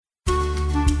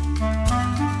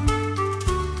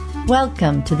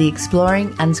Welcome to the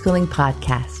Exploring Unschooling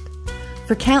podcast.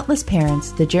 For countless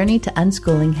parents, the journey to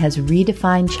unschooling has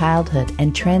redefined childhood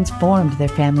and transformed their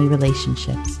family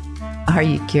relationships. Are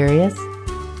you curious?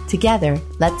 Together,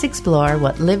 let's explore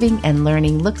what living and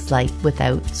learning looks like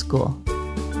without school.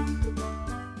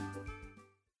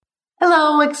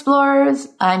 Hello, explorers.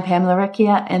 I'm Pamela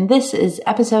Recchia, and this is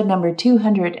episode number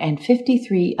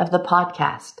 253 of the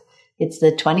podcast. It's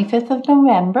the 25th of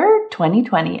November,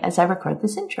 2020, as I record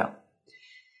this intro.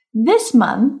 This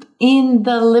month, in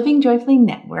the Living Joyfully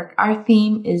Network, our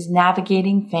theme is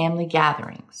navigating family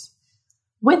gatherings.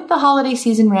 With the holiday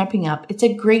season ramping up, it's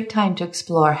a great time to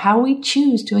explore how we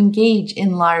choose to engage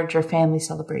in larger family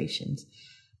celebrations.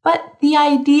 But the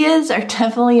ideas are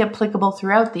definitely applicable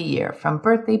throughout the year, from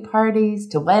birthday parties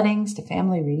to weddings to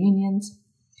family reunions.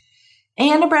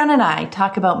 Anna Brown and I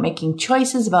talk about making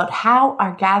choices about how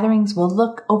our gatherings will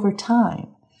look over time,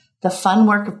 the fun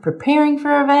work of preparing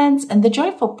for events, and the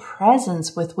joyful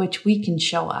presence with which we can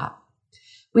show up.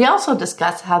 We also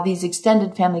discuss how these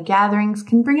extended family gatherings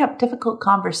can bring up difficult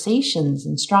conversations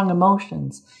and strong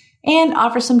emotions, and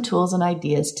offer some tools and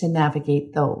ideas to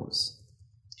navigate those.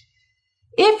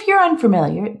 If you're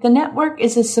unfamiliar, the network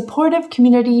is a supportive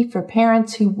community for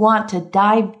parents who want to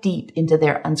dive deep into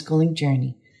their unschooling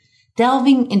journey,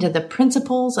 delving into the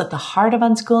principles at the heart of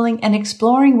unschooling and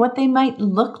exploring what they might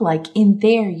look like in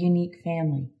their unique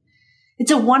family. It's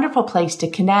a wonderful place to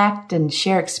connect and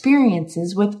share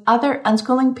experiences with other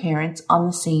unschooling parents on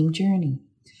the same journey.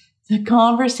 The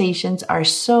conversations are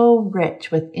so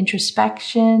rich with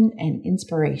introspection and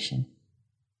inspiration.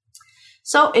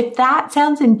 So if that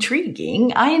sounds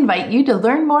intriguing, I invite you to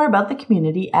learn more about the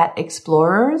community at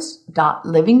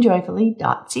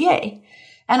explorers.livingjoyfully.ca,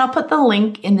 and I'll put the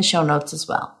link in the show notes as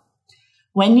well.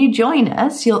 When you join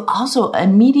us, you'll also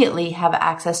immediately have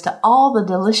access to all the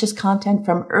delicious content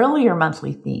from earlier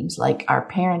monthly themes like our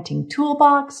parenting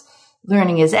toolbox,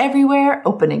 learning is everywhere,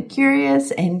 open and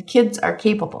curious, and kids are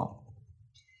capable.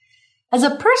 As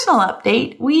a personal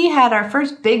update, we had our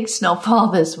first big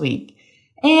snowfall this week.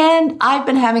 And I've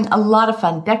been having a lot of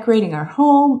fun decorating our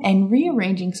home and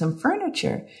rearranging some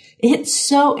furniture. It's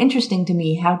so interesting to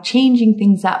me how changing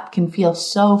things up can feel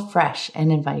so fresh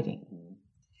and inviting.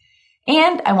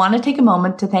 And I want to take a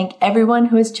moment to thank everyone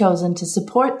who has chosen to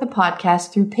support the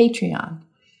podcast through Patreon.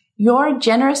 Your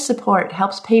generous support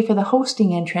helps pay for the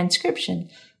hosting and transcription,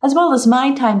 as well as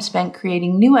my time spent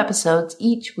creating new episodes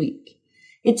each week.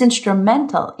 It's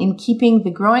instrumental in keeping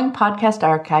the growing podcast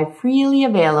archive freely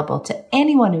available to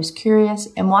anyone who's curious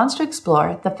and wants to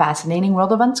explore the fascinating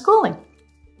world of unschooling.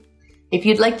 If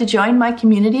you'd like to join my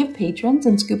community of patrons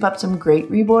and scoop up some great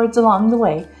rewards along the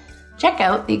way, check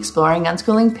out the Exploring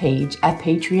Unschooling page at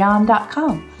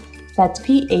patreon.com. That's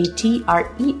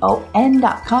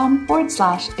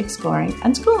patreon.com/exploring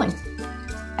unschooling.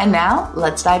 And now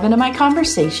let's dive into my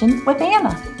conversation with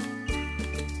Anna.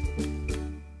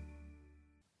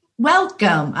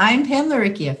 Welcome. I'm Pamela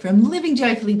Recchia from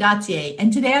livingjoyfully.ca,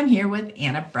 and today I'm here with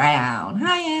Anna Brown.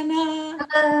 Hi, Anna.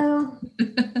 Hello.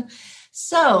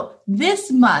 So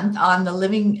this month on the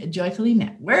Living Joyfully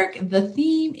Network, the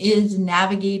theme is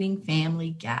navigating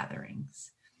family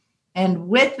gatherings. And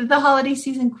with the holiday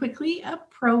season quickly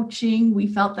approaching, we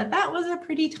felt that that was a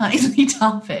pretty timely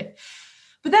topic.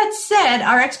 But that said,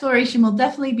 our exploration will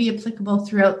definitely be applicable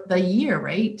throughout the year,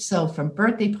 right? So from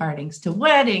birthday parties to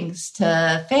weddings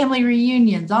to family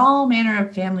reunions, all manner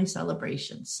of family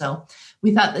celebrations. So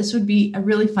we thought this would be a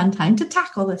really fun time to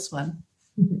tackle this one.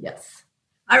 Yes.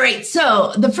 All right.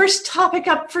 So the first topic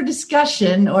up for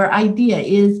discussion or idea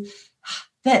is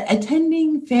that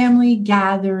attending family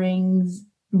gatherings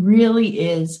really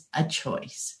is a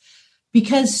choice.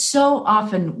 Because so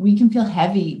often we can feel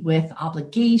heavy with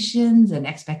obligations and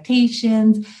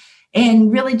expectations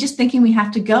and really just thinking we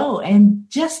have to go. And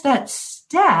just that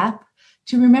step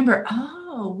to remember,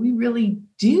 oh, we really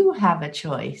do have a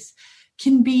choice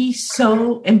can be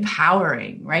so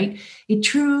empowering, right? It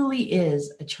truly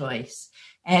is a choice.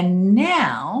 And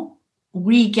now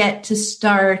we get to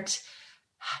start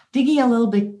digging a little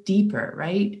bit deeper,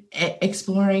 right?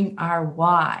 Exploring our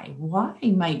why. Why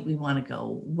might we want to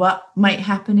go? What might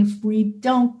happen if we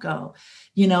don't go?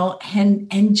 You know,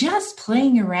 and just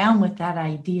playing around with that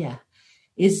idea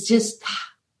is just,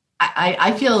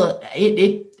 I feel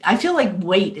I feel like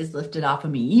weight is lifted off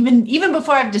of me, even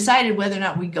before I've decided whether or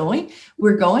not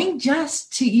we're going,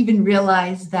 just to even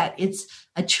realize that it's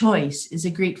a choice is a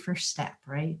great first step,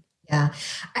 right? Yeah.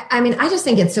 I mean, I just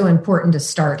think it's so important to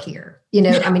start here.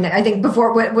 I mean, I think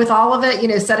before with all of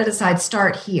it, set it aside,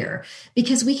 start here,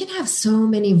 because we can have so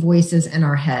many voices in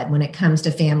our head when it comes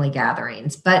to family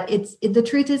gatherings. But the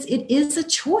truth is, it is a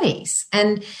choice.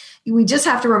 And we just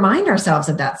have to remind ourselves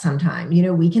of that sometime.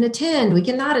 We can attend, we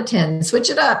can not attend, switch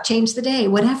it up, change the day,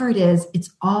 whatever it is,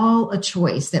 it's all a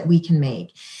choice that we can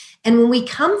make. And when we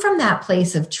come from that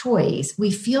place of choice, we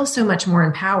feel so much more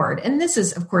empowered. And this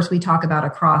is, of course, we talk about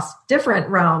across different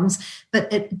realms,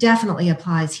 but it definitely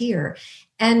applies here.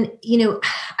 And,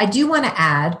 I do want to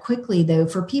add quickly, though,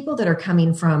 for people that are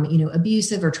coming from,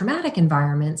 abusive or traumatic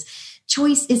environments,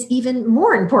 choice is even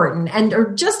more important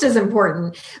or just as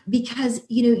important, because,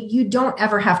 you don't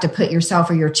ever have to put yourself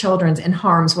or your children's in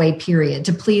harm's way, period,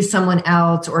 to please someone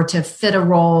else or to fit a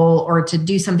role or to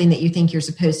do something that you think you're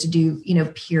supposed to do,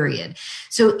 period.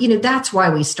 So, that's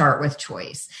why we start with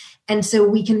choice. And so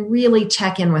we can really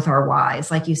check in with our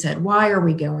whys. Like you said, why are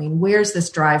we going? Where's this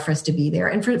drive for us to be there?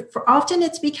 And for often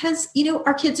it's because,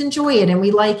 our kids enjoy it and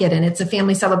we like it and it's a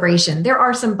family celebration. There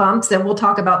are some bumps and we'll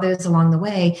talk about those along the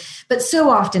way, but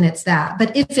so often it's that.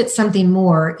 But if it's something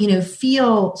more,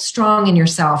 feel strong in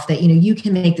yourself that, you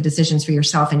can make the decisions for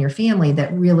yourself and your family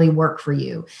that really work for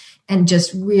you, and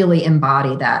just really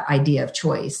embody that idea of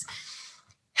choice.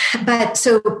 But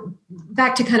so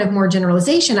back to kind of more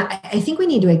generalization, I think we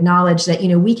need to acknowledge that,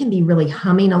 we can be really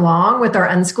humming along with our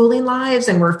unschooling lives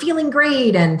and we're feeling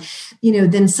great. And,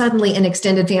 then suddenly an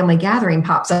extended family gathering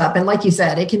pops up. And like you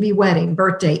said, it can be wedding,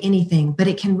 birthday, anything, but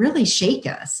it can really shake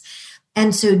us.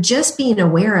 And so just being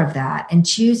aware of that and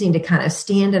choosing to kind of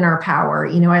stand in our power,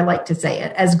 I like to say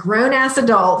it as grown-ass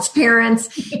adults,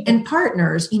 parents, and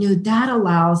partners, that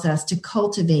allows us to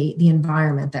cultivate the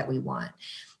environment that we want.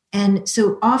 And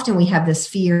so often we have this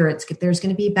fear, there's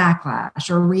going to be backlash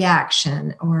or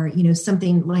reaction or,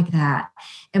 something like that.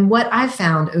 And what I've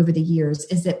found over the years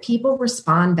is that people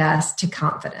respond best to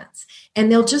confidence,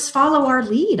 and they'll just follow our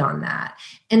lead on that.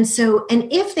 And so,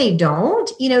 and if they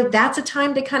don't, that's a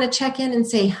time to kind of check in and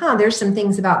say, there's some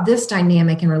things about this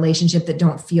dynamic and relationship that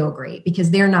don't feel great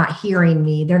because they're not hearing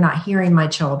me. They're not hearing my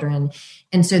children.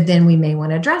 And so then we may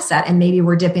want to address that. And maybe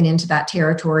we're dipping into that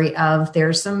territory of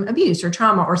there's some abuse or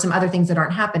trauma or some other things that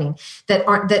aren't happening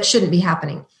that shouldn't be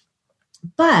happening.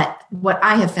 But what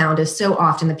I have found is so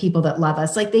often the people that love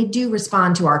us, like they do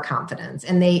respond to our confidence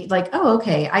and they like, oh,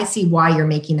 okay, I see why you're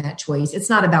making that choice. It's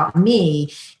not about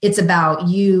me. It's about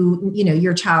you,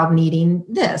 your child needing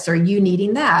this or you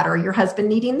needing that or your husband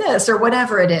needing this or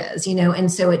whatever it is,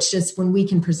 And so it's just when we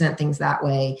can present things that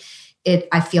way,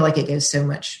 I feel like it goes so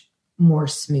much more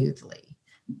smoothly.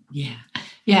 Yeah.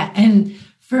 Yeah. And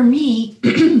for me,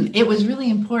 it was really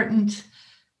important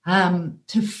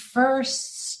to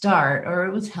first start, or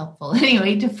it was helpful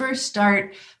anyway, to first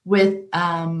start with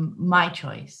my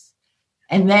choice.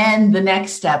 And then the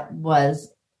next step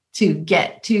was to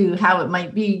get to how it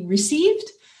might be received.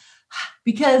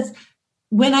 Because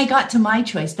when I got to my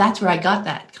choice, that's where I got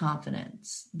that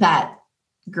confidence, that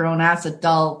grown-ass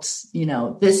adult,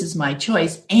 this is my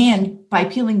choice. And by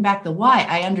peeling back the why,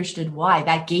 I understood why.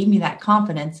 That gave me that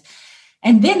confidence.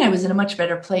 And then I was in a much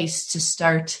better place to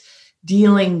start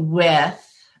dealing with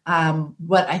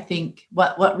what I think,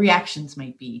 what reactions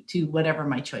might be to whatever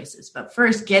my choice is. But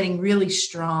first, getting really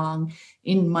strong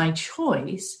in my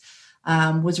choice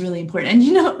was really important.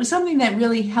 And, something that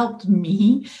really helped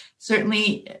me,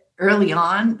 certainly early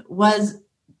on, was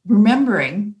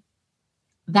remembering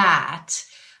that,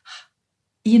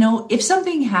 if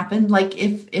something happened, like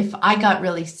if I got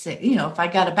really sick, if I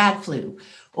got a bad flu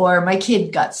or my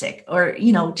kid got sick or,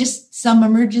 just some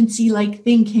emergency like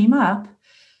thing came up,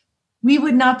 we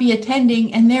would not be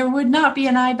attending and there would not be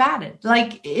an eye batted.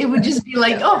 Like it would just be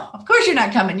like, oh, of course you're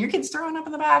not coming. Your kid's throwing up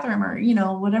in the bathroom or,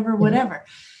 whatever.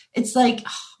 It's like,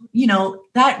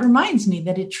 that reminds me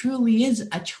that it truly is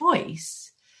a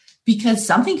choice because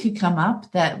something could come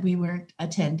up that we weren't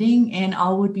attending and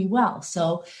all would be well.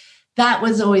 So that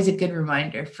was always a good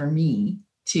reminder for me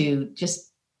to just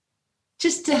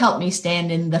to help me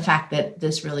stand in the fact that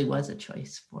this really was a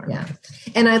choice for me.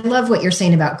 And I love what you're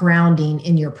saying about grounding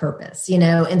in your purpose,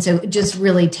 and so just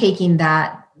really taking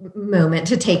that moment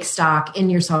to take stock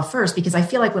in yourself first, because I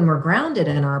feel like when we're grounded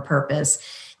in our purpose,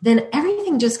 then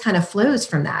everything just kind of flows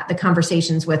from that. The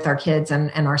conversations with our kids and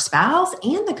our spouse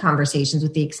and the conversations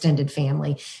with the extended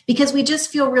family, because we just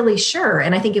feel really sure.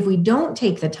 And I think if we don't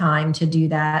take the time to do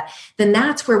that, then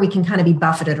that's where we can kind of be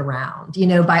buffeted around,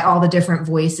 by all the different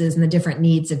voices and the different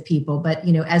needs of people. But,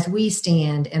 as we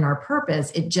stand in our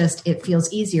purpose, it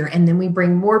feels easier. And then we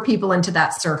bring more people into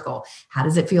that circle. How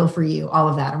does it feel for you? All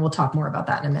of that. And we'll talk more about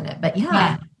that in a minute. But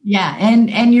yeah. Yeah.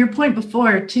 And your point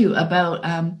before too about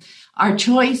our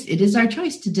choice, it is our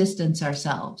choice to distance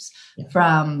ourselves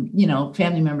from,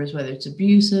 family members, whether it's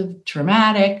abusive,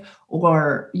 traumatic,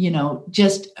 or,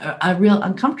 just a real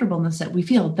uncomfortableness that we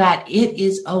feel, that it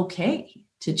is okay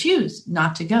to choose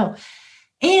not to go.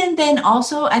 And then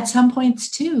also at some points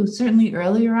too, certainly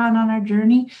earlier on our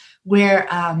journey, where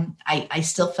I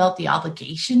still felt the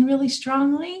obligation really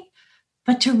strongly.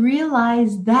 But to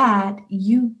realize that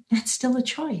that's still a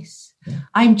choice. Yeah.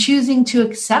 I'm choosing to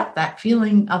accept that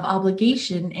feeling of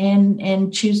obligation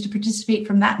and choose to participate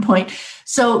from that point.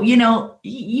 So,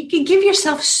 you can give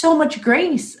yourself so much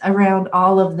grace around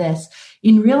all of this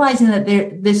in realizing that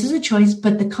this is a choice,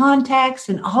 but the context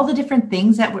and all the different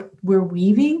things that we're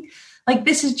weaving, like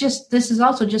this is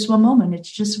also just one moment.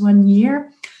 It's just one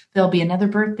year. There'll be another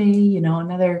birthday,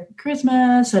 another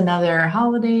Christmas, another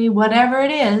holiday, whatever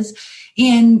it is.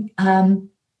 And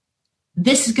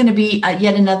this is going to be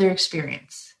yet another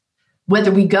experience.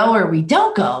 Whether we go or we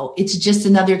don't go, it's just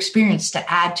another experience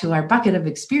to add to our bucket of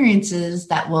experiences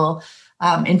that will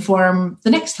inform the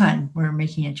next time we're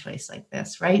making a choice like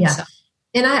this, right? Yeah.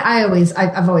 And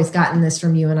I've always gotten this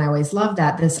from you, and I always love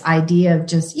that, this idea of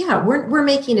just, we're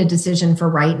making a decision for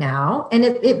right now, and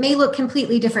it may look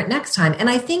completely different next time. And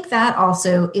I think that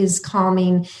also is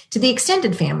calming to the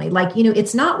extended family. Like,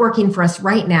 it's not working for us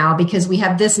right now because we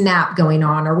have this nap going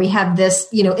on, or we have this,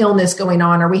 illness going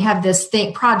on, or we have this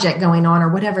project going on, or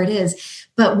whatever it is.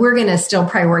 But we're going to still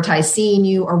prioritize seeing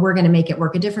you, or we're going to make it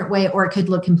work a different way, or it could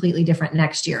look completely different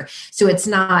next year. So it's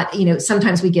not,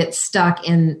 sometimes we get stuck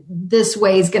in this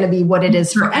way is going to be what it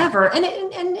is forever. And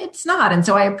it's not. And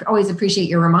so I always appreciate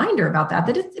your reminder about that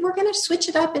we're going to switch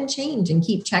it up and change and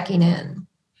keep checking in.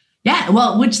 Yeah.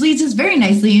 Well, which leads us very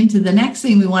nicely into the next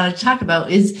thing we want to talk about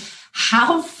is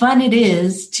how fun it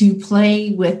is to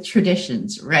play with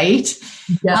traditions, right?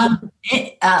 Yeah.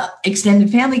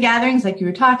 Extended family gatherings, like you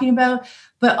were talking about,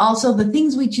 but also the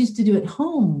things we choose to do at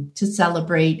home to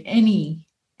celebrate any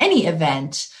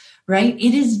event, right?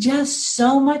 It is just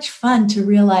so much fun to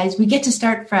realize we get to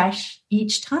start fresh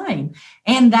each time,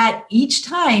 and that each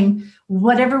time,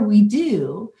 whatever we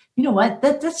do, you know what,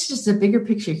 that's just a bigger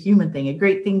picture human thing, a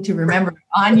great thing to remember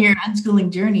on your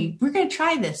unschooling journey. We're going to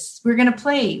try this. We're going to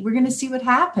play. We're going to see what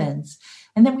happens.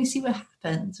 And then we see what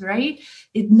happens, right?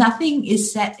 Nothing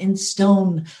is set in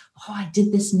stone. Oh, I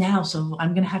did this now, so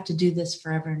I'm going to have to do this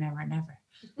forever and ever and ever.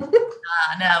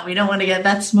 No, we don't want to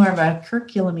that's more of a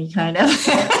curriculum-y kind of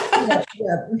thing.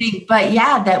 But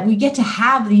that we get to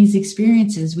have these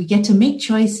experiences. We get to make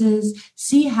choices,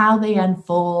 see how they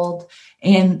unfold,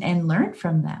 and learn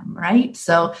from them, right?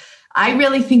 So I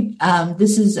really think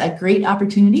this is a great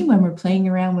opportunity when we're playing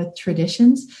around with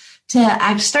traditions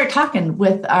to start talking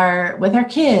with our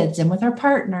kids and with our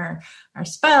partner, our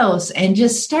spouse, and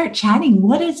just start chatting.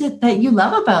 What is it that you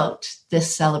love about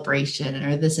this celebration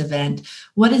or this event?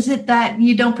 What is it that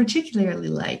you don't particularly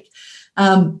like?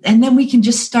 And then we can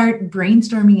just start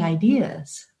brainstorming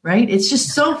ideas, right? It's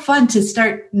just so fun to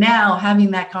start now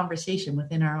having that conversation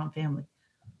within our own family.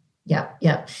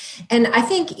 Yeah. And I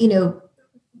think,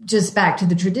 just back to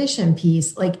the tradition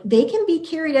piece, like they can be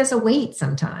carried as a weight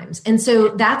sometimes. And so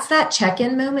that's that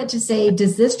check-in moment to say,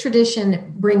 does this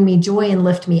tradition bring me joy and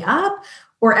lift me up?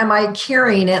 Or am I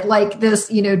carrying it like this,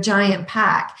 giant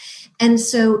pack? And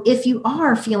so if you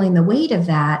are feeling the weight of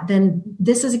that, then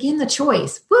this is again the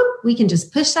choice. Whoop, we can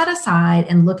just push that aside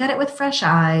and look at it with fresh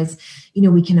eyes.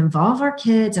 We can involve our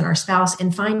kids and our spouse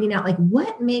in finding out like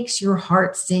what makes your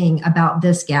heart sing about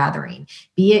this gathering,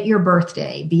 be it your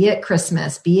birthday, be it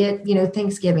Christmas, be it,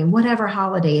 Thanksgiving, whatever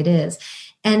holiday it is.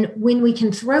 And when we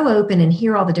can throw open and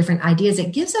hear all the different ideas,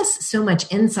 it gives us so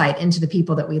much insight into the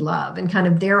people that we love and kind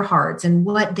of their hearts and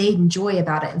what they enjoy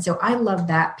about it. And so I love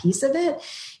that piece of it.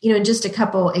 And just a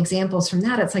couple examples from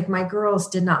that, it's like my girls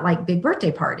did not like big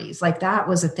birthday parties. Like that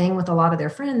was a thing with a lot of their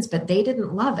friends, but they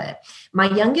didn't love it. My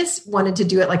youngest wanted to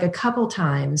do it like a couple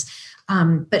times.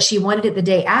 But she wanted it the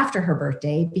day after her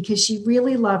birthday because she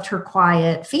really loved her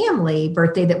quiet family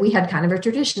birthday that we had kind of a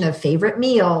tradition of favorite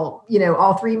meal,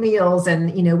 all three meals.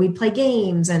 And, we'd play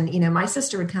games and, my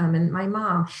sister would come and my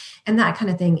mom and that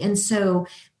kind of thing. And so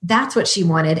that's what she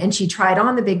wanted. And she tried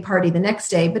on the big party the next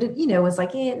day, but it, was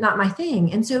like, not my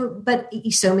thing. And so, but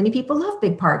so many people love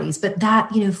big parties, but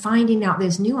that, finding out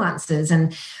those nuances.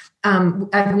 And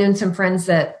I've known some friends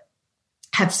that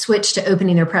have switched to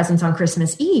opening their presents on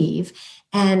Christmas Eve.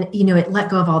 And, it let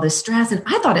go of all this stress. And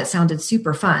I thought it sounded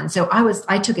super fun. So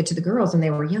I took it to the girls when they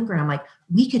were younger. And I'm like,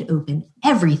 we could open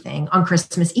everything on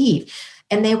Christmas Eve.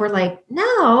 And they were like,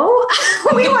 no,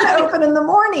 we want to open in the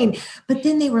morning. But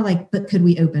then they were like, but could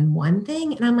we open one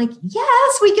thing? And I'm like,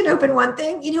 yes, we can open one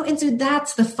thing, and so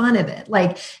that's the fun of it.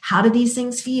 Like, how do these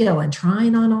things feel? And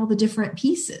trying on all the different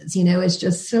pieces, is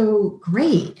just so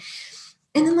great.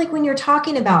 And then like when you're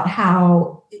talking about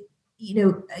how,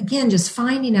 again, just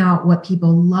finding out what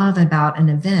people love about an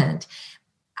event,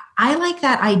 I like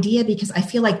that idea because I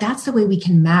feel like that's the way we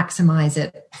can maximize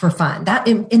it for fun.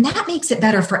 And that makes it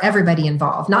better for everybody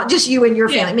involved, not just you and your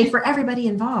family, make for everybody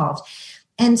involved.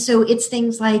 And so it's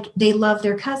things like they love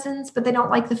their cousins, but they don't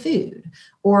like the food,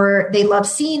 or they love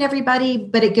seeing everybody,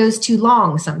 but it goes too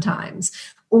long sometimes.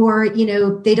 Or,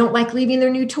 they don't like leaving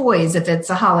their new toys if it's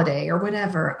a holiday or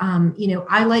whatever.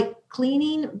 I like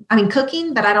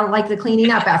cooking, but I don't like the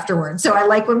cleaning up afterwards. So I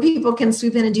like when people can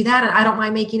swoop in and do that. And I don't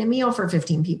mind making a meal for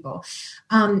 15 people.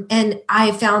 And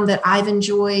I found that I've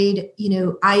enjoyed,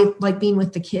 I like being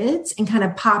with the kids and kind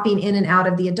of popping in and out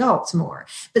of the adults more.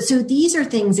 But so these are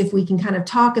things, if we can kind of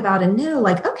talk about and know,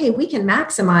 like, okay, we can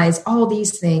maximize all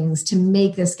these things to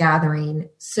make this gathering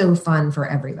so fun for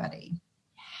everybody.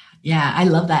 Yeah, I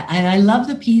love that. And I love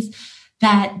the piece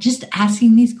that just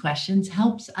asking these questions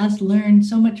helps us learn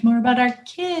so much more about our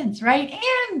kids, right?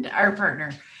 And our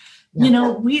partner.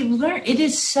 Yeah. We learn, it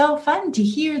is so fun to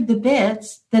hear the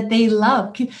bits that they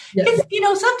love. Because,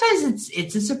 sometimes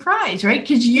it's a surprise, right?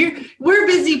 Because we're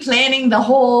busy planning the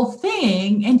whole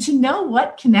thing, and to know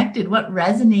what connected, what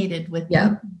resonated with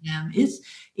them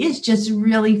is just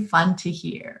really fun to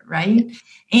hear, right?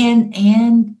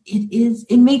 And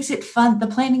it makes it fun, the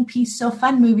planning piece so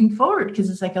fun moving forward, because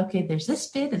it's like, okay, there's this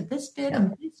bit and this bit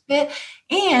and this bit,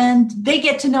 and they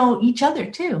get to know each other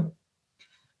too,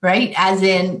 right? As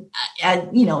in,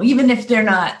 even if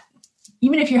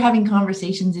you're having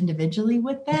conversations individually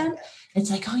with them, it's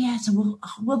like, oh yeah, so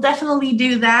we'll definitely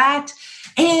do that.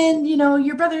 And,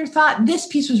 your brother thought this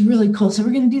piece was really cool, so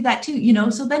we're going to do that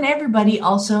too, so then everybody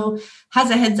also has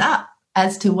a heads up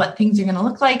as to what things are going to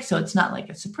look like. So it's not like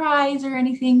a surprise or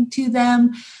anything to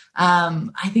them.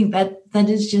 I think that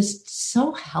is just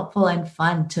so helpful and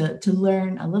fun to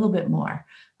learn a little bit more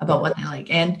about what they like.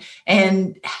 And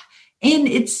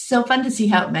it's so fun to see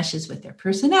how it meshes with their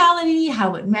personality,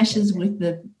 how it meshes with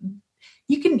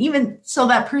so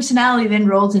that personality then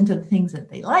rolls into the things that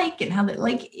they like and how they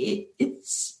like it.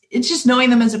 It's just knowing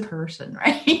them as a person,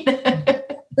 right?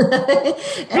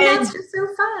 and that's just so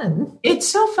fun. It's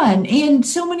so fun. And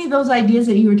so many of those ideas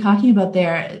that you were talking about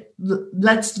there,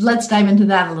 let's dive into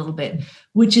that a little bit,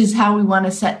 which is how we want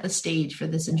to set the stage for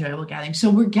this enjoyable gathering. So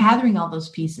we're gathering all those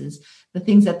pieces, the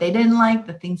things that they didn't like,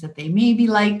 the things that they maybe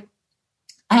like.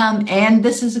 And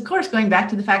this is, of course, going back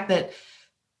to the fact that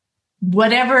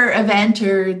whatever event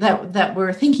or that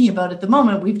we're thinking about at the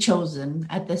moment, we've chosen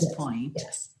at this point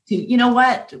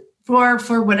to,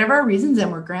 for whatever reasons,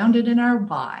 and we're grounded in our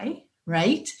why,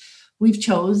 right? We've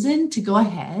chosen to go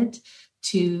ahead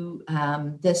to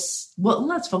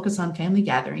let's focus on family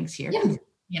gatherings here,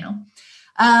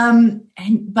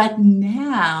 but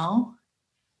now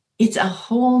it's a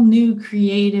whole new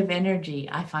creative energy,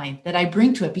 I find, that I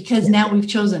bring to it, because now we've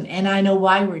chosen and I know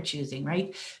why we're choosing,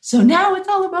 right? So now it's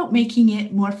all about making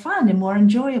it more fun and more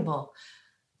enjoyable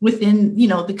within,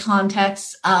 the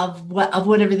context of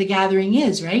whatever the gathering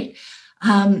is, right?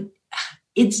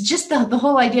 It's just the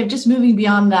whole idea of just moving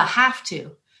beyond the have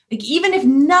to. Like, even if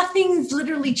nothing's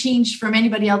literally changed from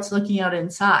anybody else looking out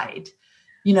inside,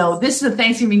 this is a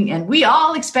Thanksgiving and we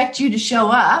all expect you to show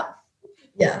up.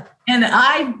 Yeah. And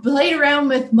I played around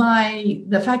with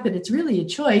the fact that it's really a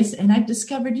choice. And I've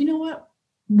discovered,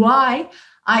 why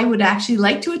I would actually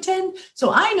like to attend.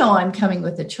 So I know I'm coming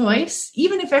with a choice,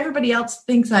 even if everybody else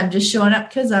thinks I'm just showing up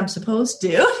because I'm supposed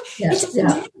to. Yes,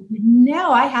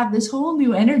 now I have this whole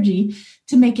new energy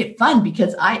to make it fun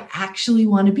because I actually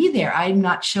want to be there. I'm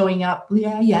not showing up.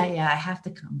 Yeah, I have to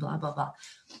come, blah, blah, blah.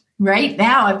 Right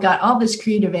now I've got all this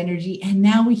creative energy, and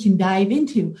now we can dive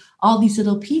into all these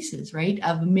little pieces, right,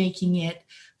 of making it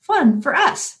fun for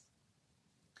us.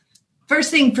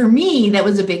 First thing for me that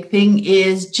was a big thing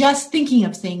is just thinking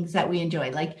of things that we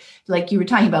enjoy. Like you were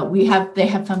talking about, they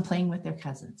have fun playing with their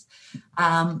cousins.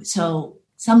 So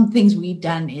some things we've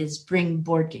done is bring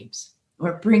board games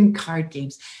or bring card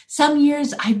games. Some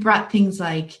years I brought things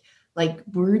like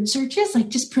word searches, like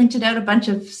just printed out a bunch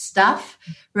of stuff,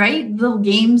 right? Little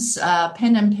games,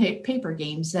 pen and paper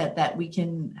games that we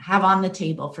can have on the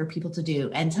table for people to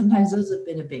do. And sometimes those have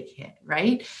been a big hit,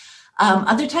 right?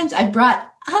 Other times I brought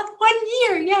one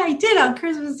year. Yeah, I did on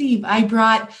Christmas Eve. I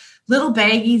brought little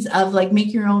baggies of like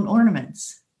make your own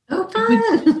ornaments. Oh,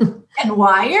 fun. And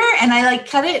wire. And I like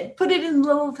cut it, put it in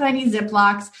little tiny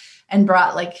Ziplocs and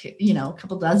brought like, a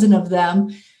couple dozen of them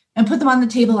and put them on the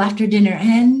table after dinner.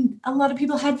 And a lot of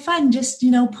people had fun just,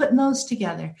 putting those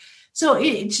together. So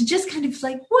it's just kind of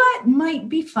like what might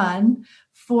be fun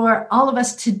for all of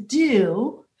us to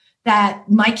do that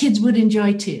my kids would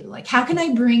enjoy too. Like, how can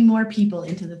I bring more people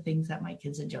into the things that my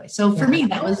kids enjoy? So for me,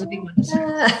 that was a big one.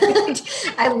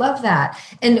 I love that.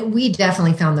 And we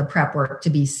definitely found the prep work to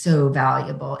be so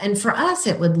valuable. And for us,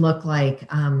 it would look like,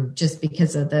 just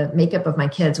because of the makeup of my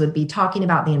kids, would be talking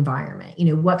about the environment.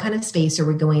 What kind of space are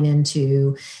we going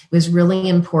into? It was really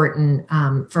important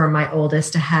for my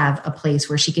oldest to have a place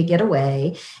where she could get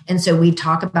away. And so we'd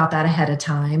talk about that ahead of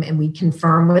time, and we'd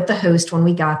confirm with the host when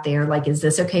we got there, like, is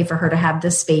this okay for her to have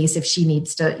this space if she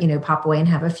needs to, pop away and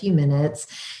have a few minutes,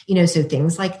 so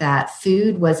things like that.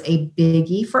 Food was a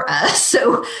biggie for us.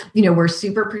 So, we're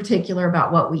super particular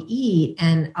about what we eat.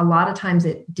 And a lot of times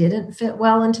it didn't fit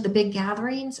well into the big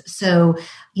gatherings. So,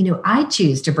 I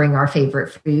choose to bring our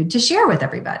favorite food to share with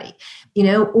everybody,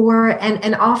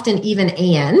 and often even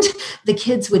the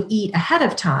kids would eat ahead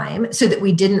of time so that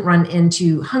we didn't run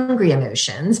into hungry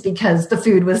emotions because the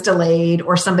food was delayed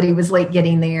or somebody was late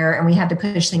getting there and we had to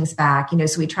push things back,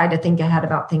 so we tried to think ahead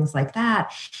about things like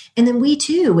that. And then we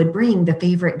too would bring the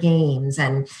favorite games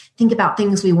and think about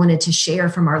things we wanted to share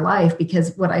from our life,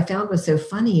 because what I found was so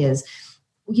funny is,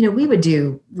 we would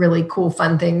do really cool,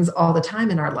 fun things all the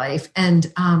time in our life.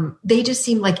 And they just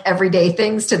seem like everyday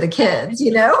things to the kids,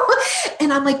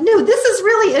 And I'm like, no, this is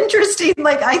really interesting.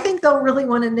 Like, I think they'll really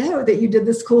want to know that you did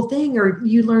this cool thing, or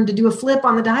you learned to do a flip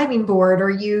on the diving board, or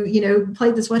you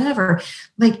played this, whatever.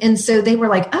 Like, and so they were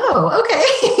like, oh,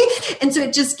 okay. And so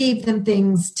it just gave them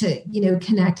things to,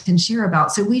 connect and share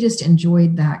about. So we just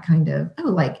enjoyed that kind of,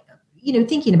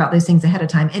 thinking about those things ahead of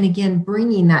time. And again,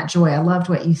 bringing that joy. I loved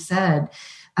what you said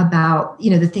about,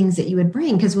 the things that you would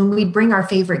bring. Because when we'd bring our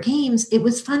favorite games, it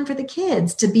was fun for the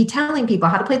kids to be telling people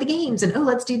how to play the games and,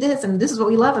 let's do this. And this is what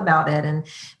we love about it. And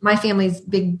my family's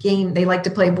big game, they like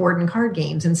to play board and card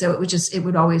games. And so it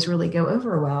would always really go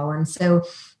over well. And so,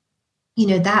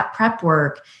 that prep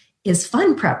work is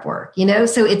fun prep work,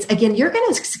 so it's, again, you're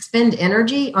going to expend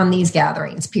energy on these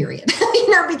gatherings, period,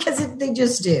 because they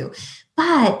just do.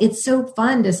 But it's so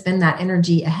fun to spend that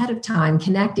energy ahead of time,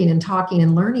 connecting and talking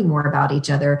and learning more about each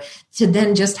other, to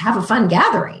then just have a fun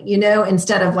gathering,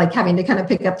 instead of like having to kind of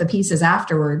pick up the pieces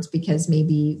afterwards because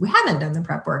maybe we haven't done the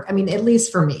prep work. I mean, at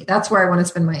least for me, that's where I want to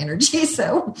spend my energy.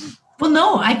 So, well,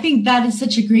 no, I think that is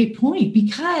such a great point,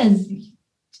 because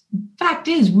fact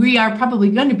is we are probably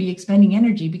going to be expending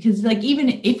energy, because like, even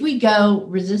if we go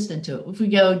resistant to it, if we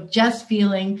go just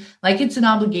feeling like it's an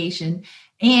obligation,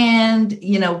 and,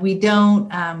 we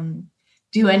don't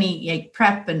do any like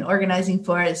prep and organizing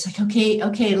for it. It's like,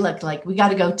 okay, look, like we got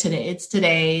to go today. It's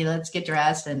today. Let's get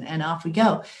dressed and off we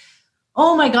go.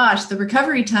 Oh my gosh, the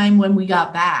recovery time when we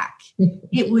got back,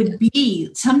 it would be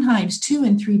sometimes 2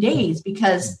 and 3 days,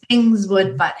 because things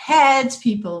would butt heads,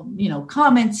 people,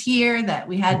 comments here that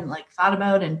we hadn't like thought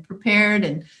about and prepared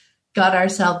and got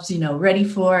ourselves, ready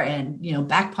for, and,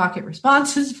 back pocket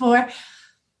responses for.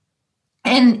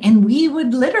 And we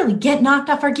would literally get knocked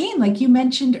off our game, like you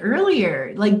mentioned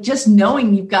earlier, like just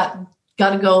knowing you've got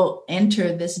to go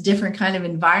enter this different kind of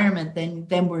environment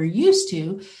than we're used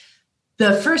to.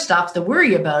 The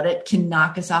worry about it can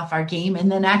knock us off our game,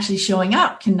 and then actually showing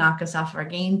up can knock us off our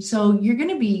game. So you're going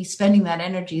to be spending that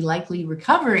energy likely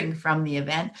recovering from the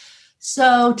event.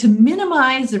 So to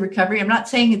minimize the recovery, I'm not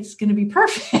saying it's going to be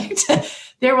perfect.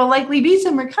 There will likely be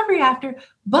some recovery after,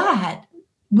 but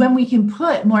when we can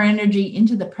put more energy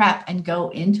into the prep and go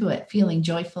into it feeling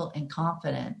joyful and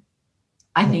confident,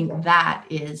 I think that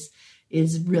is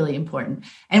really important.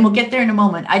 And we'll get there in a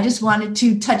moment. I just wanted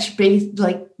to touch base,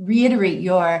 like reiterate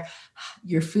your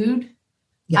food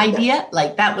idea.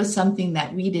 Like that was something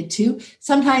that we did too.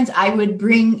 Sometimes I would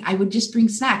just bring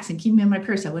snacks and keep them in my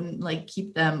purse. I wouldn't like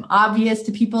keep them obvious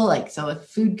to people. Like, so if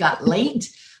food got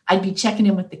late, I'd be checking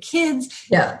in with the kids.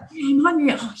 Yeah. I'm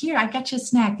hungry. Oh, here, I got you a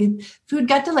snack. If food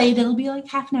got delayed, it'll be like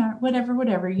half an hour, whatever,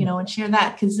 and share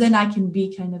that, because then I can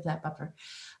be kind of that buffer.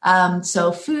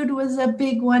 So food was a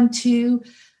big one too.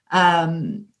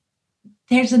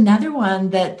 There's another one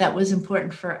that was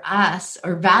important for us,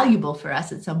 or valuable for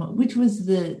us at some point, which was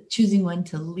the choosing when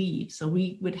to leave. So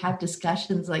we would have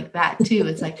discussions like that too.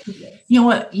 It's like, yes.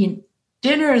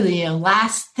 Dinner,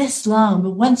 lasts this long,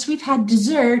 but once we've had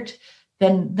dessert,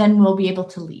 then we'll be able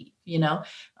to leave,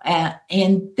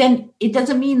 and then it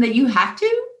doesn't mean that you have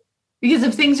to, because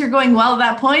if things are going well at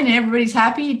that point and everybody's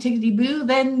happy, tickety boo,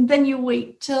 then you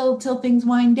wait till things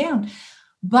wind down.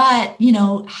 But,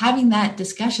 having that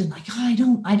discussion, like,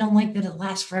 oh, I don't like that it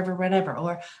lasts forever, whatever,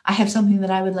 or I have something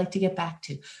that I would like to get back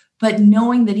to. But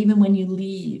knowing that even when you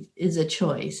leave is a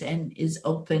choice and is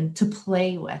open to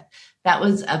play with, that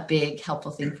was a big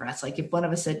helpful thing for us. Like if one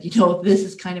of us said, this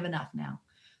is kind of enough now,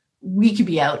 we could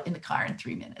be out in the car in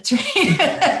 3 minutes,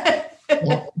 right?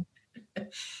 Yeah.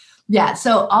 Yeah.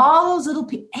 So all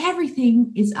those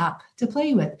everything is up to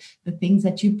play with. The things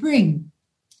that you bring.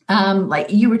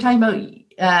 Like you were talking about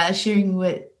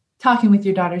talking with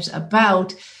your daughters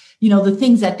about, the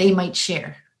things that they might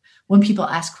share when people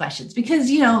ask questions, because,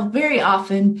 very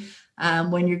often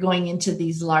when you're going into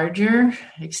these larger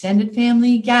extended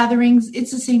family gatherings,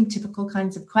 it's the same typical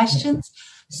kinds of questions.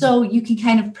 So you can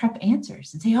kind of prep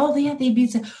answers and say, oh, yeah, they'd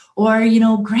be, or,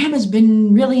 grandma's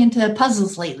been really into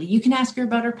puzzles lately. You can ask her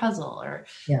about her puzzle or,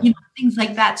 things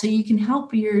like that. So you can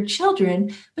help your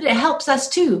children, but it helps us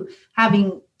too,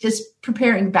 just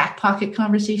preparing back pocket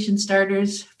conversation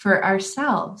starters for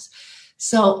ourselves.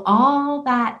 So all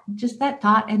that, just that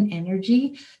thought and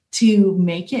energy to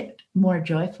make it more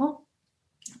joyful,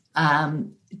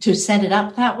 to set it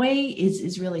up that way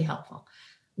is really helpful.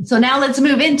 So now let's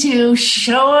move into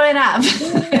showing up.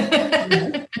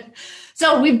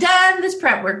 So we've done this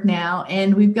prep work now,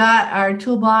 and we've got our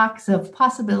toolbox of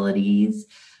possibilities.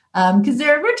 Because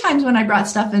there were times when I brought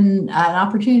stuff and an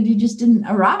opportunity just didn't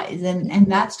arise.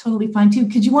 And that's totally fine too,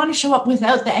 because you want to show up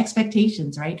without the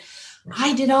expectations, right?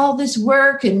 I did all this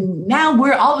work and now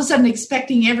we're all of a sudden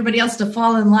expecting everybody else to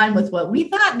fall in line with what we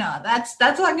thought. No, that's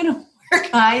not going to work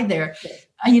either.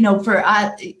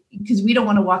 Because we don't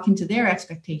want to walk into their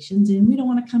expectations and we don't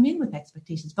want to come in with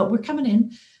expectations, but we're coming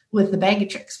in with a bag of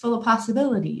tricks full of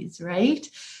possibilities, right?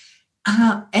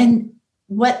 And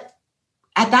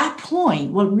at that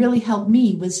point, what really helped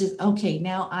me was just, okay,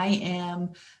 now I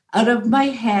am out of my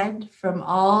head from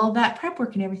all that prep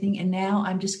work and everything. And now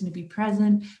I'm just going to be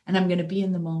present and I'm going to be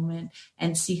in the moment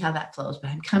and see how that flows.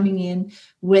 But I'm coming in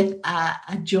with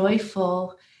a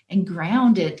joyful and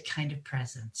grounded kind of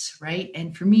presence, right?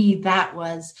 And for me, that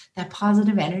was that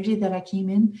positive energy that I came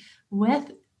in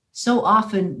with so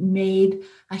often made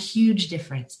a huge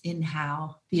difference in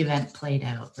how the event played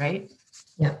out, right?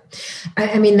 Yeah.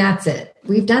 I mean, that's it.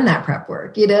 We've done that prep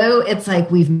work, it's like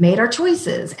we've made our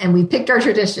choices and we picked our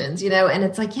traditions, and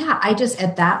it's like, yeah,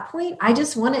 at that point, I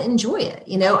just want to enjoy it,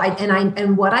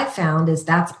 and what I found is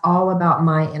that's all about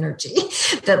my energy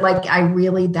that like,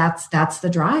 that's the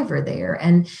driver there.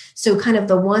 And so kind of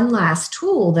the one last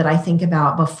tool that I think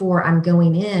about before I'm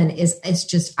going in is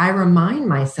just, I remind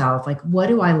myself, like, what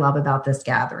do I love about this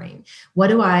gathering? What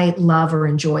do I love or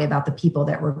enjoy about the people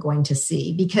that we're going to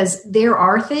see? Because there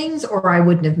are things, or I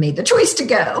wouldn't have made the choice to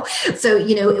go. So,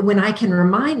 when I can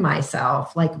remind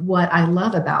myself like what I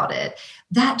love about it,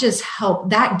 that just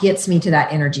that gets me to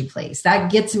that energy place. That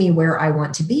gets me where I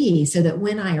want to be, so that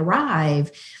when I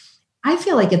arrive, I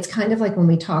feel like it's kind of like when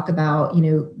we talk about,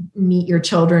 meet your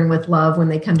children with love when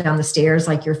they come down the stairs,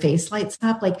 like your face lights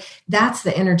up. Like that's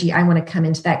the energy I want to come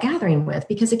into that gathering with,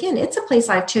 because again, it's a place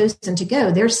I've chosen to go.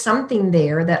 There's something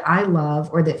there that I love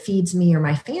or that feeds me or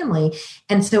my family.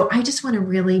 And so I just want to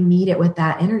really meet it with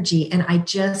that energy. And I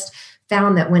just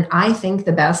found that when I think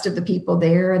the best of the people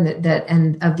there and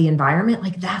and of the environment,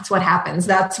 like that's what happens.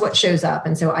 That's what shows up.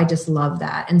 And so I just love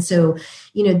that. And so,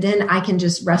 then I can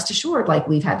just rest assured, like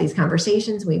we've had these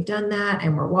conversations, we've done that,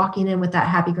 and we're walking in with that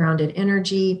happy, grounded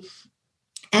energy.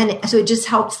 And so it just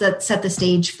helps set the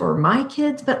stage for my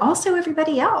kids, but also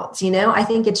everybody else. I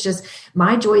think it's just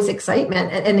my joy's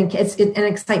excitement and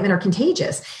excitement are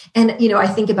contagious. And, I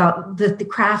think about the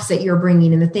crafts that you're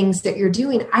bringing and the things that you're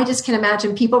doing. I just can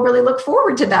imagine people really look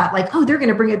forward to that. Like, oh, they're going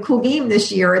to bring a cool game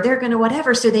this year, or they're going to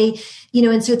whatever. So they,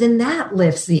 and so then that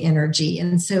lifts the energy.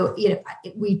 And so,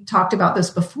 we talked about this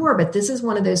before, but this is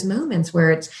one of those moments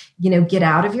where it's, get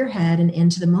out of your head and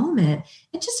into the moment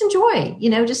and just enjoy,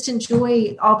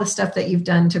 all the stuff that you've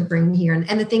done to bring here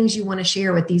and the things you want to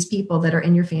share with these people that are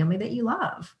in your family that you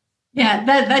love. Yeah,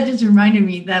 that just reminded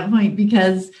me at that point,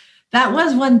 because that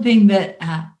was one thing that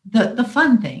the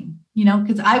fun thing,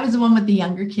 because I was the one with the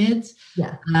younger kids.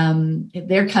 Yeah.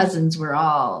 Their cousins were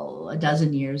all a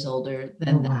dozen years older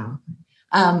than them.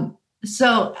 Wow.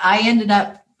 So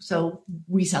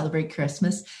we celebrate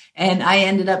Christmas, and I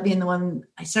ended up being the one,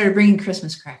 I started bringing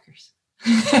Christmas crackers.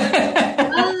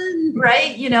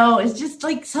 Right? It's just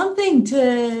like something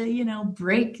to,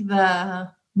 break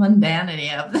the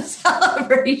mundanity of the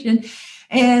celebration.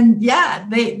 And yeah,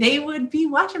 they would be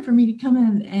watching for me to come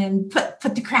in and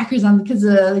put the crackers on, because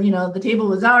the table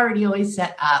was already always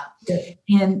set up.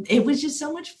 Yeah. And it was just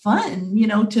so much fun,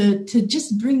 to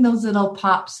just bring those little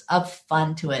pops of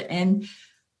fun to it. And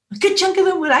a good chunk of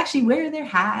them would actually wear their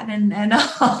hat and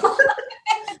all.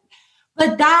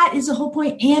 But that is the whole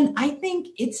point. And I think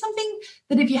it's something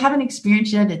that if you haven't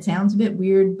experienced yet, it sounds a bit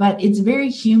weird, but it's very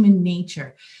human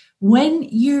nature. When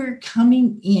you're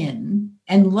coming in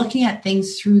and looking at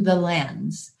things through the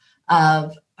lens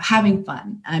of having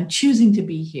fun, I'm choosing to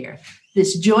be here,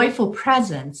 this joyful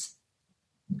presence,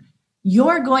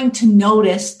 you're going to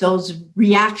notice those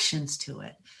reactions to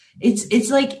it.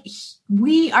 It's like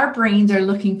our brains are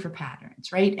looking for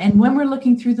patterns, right? And when we're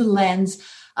looking through the lens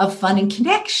of fun and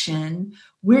connection,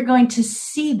 we're going to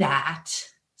see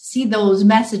those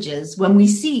messages when we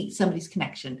see somebody's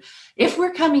connection. If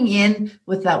we're coming in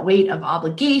with that weight of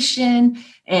obligation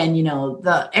and,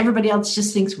 everybody else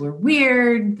just thinks we're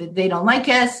weird, that they don't like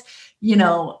us,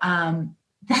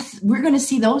 we're going to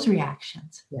see those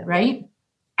reactions, right?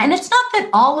 And it's not that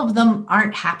all of them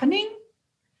aren't happening,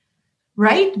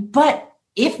 right? But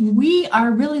if we are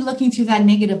really looking through that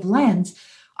negative lens,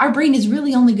 our brain is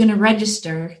really only going to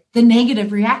register the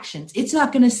negative reactions. It's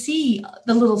not going to see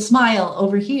the little smile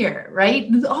over here, right?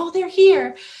 Oh, they're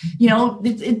here.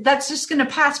 That's just going to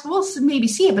pass. We'll maybe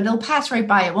see it, but it'll pass right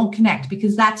by. It won't connect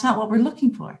because that's not what we're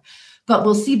looking for. But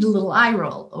we'll see the little eye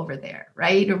roll over there,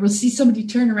 right? Or we'll see somebody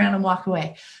turn around and walk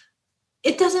away.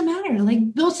 It doesn't matter.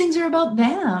 Like those things are about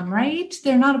them, right?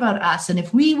 They're not about us. And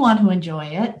if we want to enjoy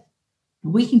it,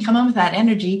 we can come on with that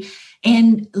energy.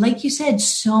 And like you said,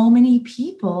 so many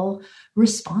people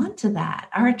respond to that,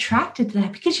 are attracted to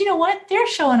that because you know what? They're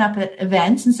showing up at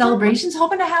events and celebrations,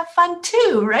 hoping to have fun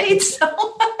too, right?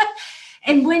 So,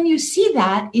 and when you see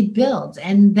that, it builds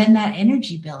and then that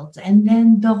energy builds. And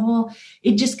then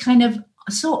it just kind of,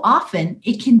 so often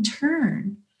it can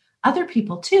turn other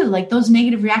people too, like those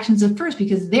negative reactions at first,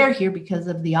 because they're here because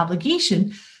of the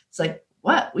obligation. It's like,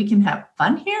 what? We can have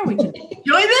fun here. We can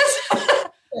enjoy this.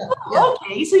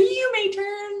 Okay, so you may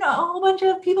turn a whole bunch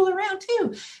of people around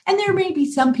too. And there may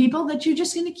be some people that you're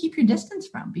just going to keep your distance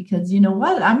from because you know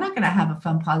what? I'm not going to have a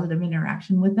fun, positive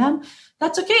interaction with them.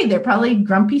 That's okay. They're probably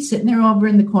grumpy sitting there over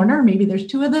in the corner. Maybe there's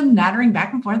two of them nattering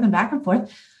back and forth and back and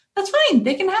forth. That's fine.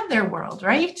 They can have their world,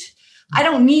 right? I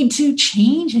don't need to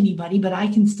change anybody, but I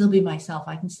can still be myself.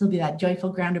 I can still be that joyful,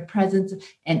 grounded presence.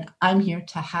 And I'm here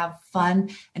to have fun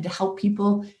and to help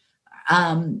people.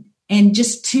 And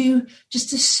just to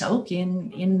soak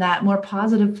in that more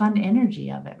positive, fun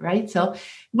energy of it, right? So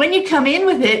when you come in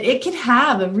with it, it can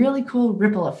have a really cool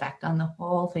ripple effect on the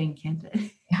whole thing, can't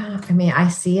it? Yeah, I mean, I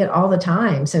see it all the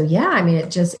time. So yeah, I mean,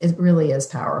 it really is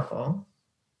powerful.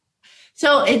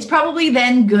 So it's probably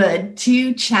then good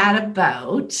to chat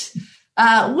about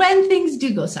when things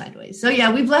do go sideways. So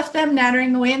yeah, we've left them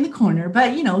nattering away in the corner,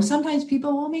 but sometimes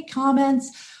people will make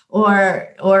comments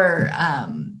or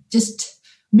just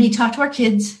may talk to our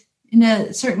kids in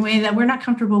a certain way that we're not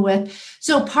comfortable with.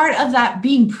 So part of that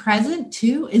being present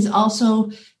too is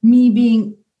also me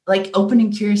being like open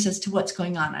and curious as to what's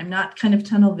going on. I'm not kind of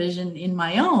tunnel vision in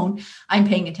my own. I'm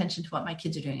paying attention to what my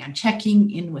kids are doing. I'm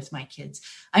checking in with my kids.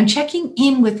 I'm checking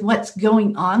in with what's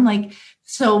going on. Like,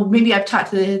 so maybe I've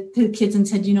talked to the kids and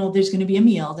said, there's going to be a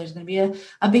meal, there's going to be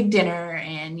a big dinner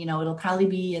and, it'll probably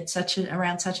be at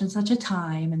around such and such a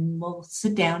time and we'll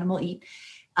sit down and we'll eat.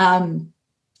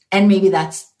 And maybe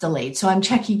that's delayed. So I'm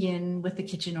checking in with the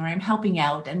kitchen or I'm helping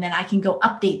out and then I can go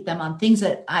update them on things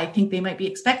that I think they might be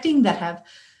expecting that have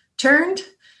turned,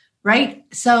 right?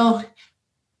 So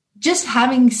just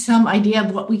having some idea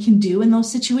of what we can do in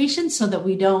those situations so that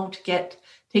we don't get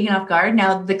taken off guard.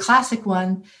 Now, the classic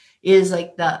one is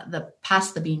like the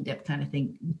pass the bean dip kind of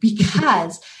thing,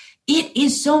 because it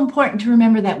is so important to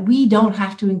remember that we don't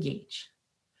have to engage.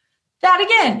 That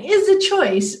again is a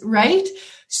choice, right?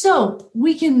 So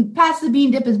we can pass the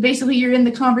bean dip as basically you're in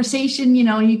the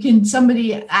conversation,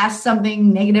 somebody asks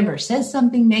something negative or says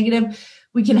something negative.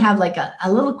 We can have like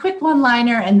a little quick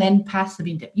one-liner and then pass the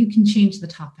bean dip. You can change the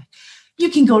topic. You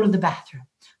can go to the bathroom.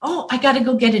 Oh, I got to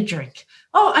go get a drink.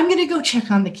 Oh, I'm going to go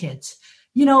check on the kids.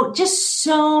 Just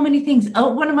so many things.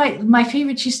 Oh, one of my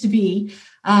favorites used to be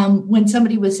when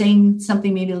somebody was saying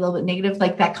something maybe a little bit negative,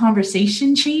 like that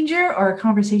conversation changer or a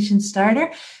conversation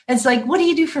starter. It's like, what do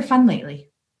you do for fun lately?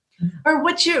 Or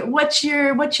what's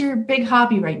your big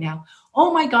hobby right now?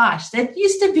 Oh my gosh, that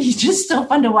used to be just so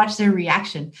fun to watch their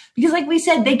reaction because like we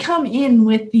said, they come in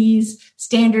with these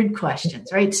standard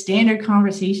questions, right? Standard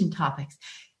conversation topics.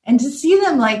 And to see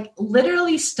them like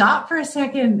literally stop for a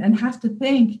second and have to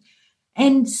think.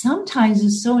 And sometimes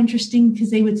it's so interesting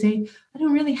because they would say, I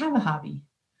don't really have a hobby.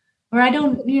 Or I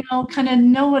don't, kind of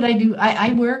know what I do.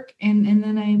 I work and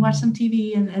then I watch some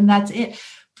TV and that's it.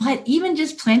 But even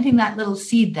just planting that little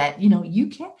seed that, you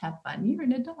can have fun, you're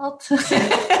an adult,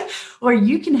 or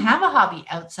you can have a hobby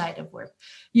outside of work,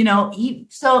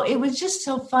 so it was just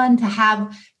so fun to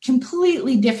have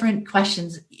completely different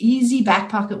questions, easy back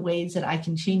pocket ways that I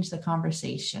can change the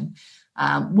conversation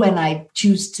when I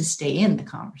choose to stay in the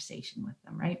conversation with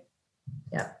them, right?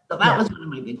 Yeah. So that was one of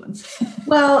my big ones.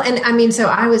 Well, and I mean, so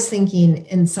I was thinking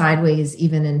in sideways,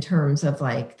 even in terms of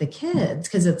like the kids,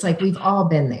 because it's like we've all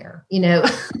been there,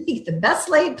 the best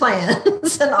laid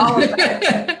plans and all of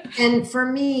that. And for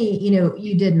me,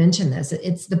 you did mention this,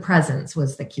 it's the presence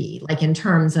was the key. Like in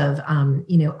terms of,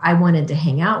 I wanted to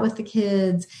hang out with the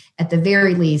kids. At the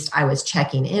very least, I was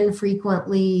checking in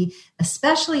frequently,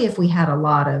 especially if we had a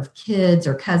lot of kids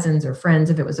or cousins or friends,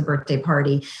 if it was a birthday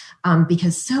party,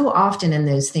 because so often in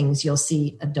those things, you'll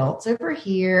see adults over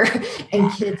here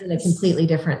and kids in a completely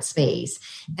different space.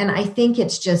 And I think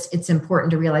it's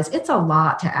important to realize it's a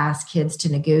lot to ask kids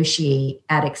to negotiate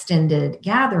at extended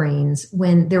gatherings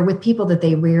when they're with people that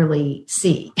they rarely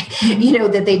see,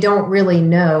 that they don't really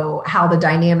know how the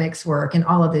dynamics work and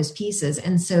all of those pieces.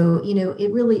 And so,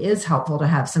 it really is helpful to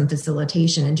have some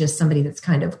facilitation and just somebody that's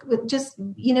kind of just,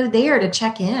 there to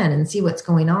check in and see what's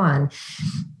going on.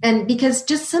 And because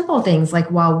just simple things like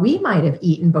while we might have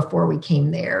eaten before we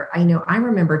came there, I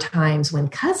remember times when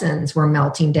cousins were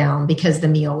melting down because the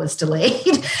meal was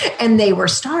delayed and they were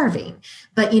starving.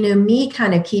 But, me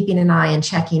kind of keeping an eye and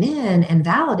checking in and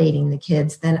validating the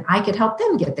kids, then I could help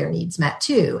them get their needs met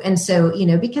too. And so,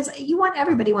 because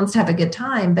everybody wants to have a good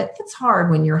time, but it's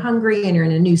hard when you're hungry and you're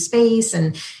in a new space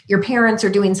and your parents are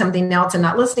doing something else and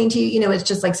not listening to you. It's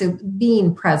just like, so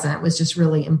being present was just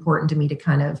really important to me to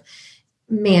kind of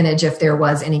manage if there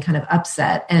was any kind of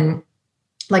upset. And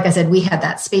like I said, we had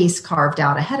that space carved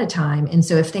out ahead of time. And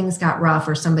so if things got rough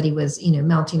or somebody was,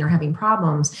 melting or having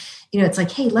problems, it's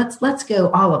like, hey, let's go,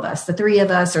 all of us, the three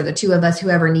of us or the two of us,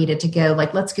 whoever needed to go,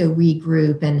 like, let's go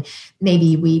regroup. And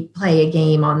maybe we play a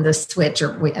game on the Switch,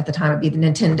 or at the time it'd be the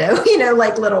Nintendo,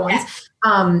 like little ones.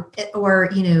 Or,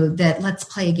 that let's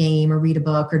play a game or read a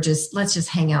book, or let's just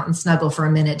hang out and snuggle for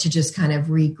a minute to just kind of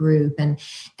regroup.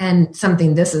 And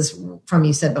something, this is from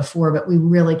you said before, but we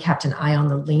really kept an eye on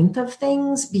the length of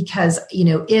things because,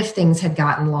 if things had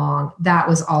gotten long, that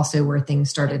was also where things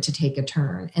started to take a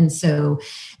turn. And so,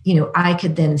 I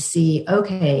could then see,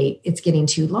 okay, it's getting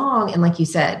too long. And like you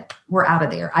said, we're out of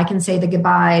there. I can say the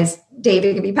goodbyes.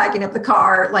 David can be packing up the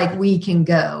car. Like we can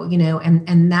go,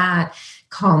 and that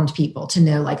calmed people to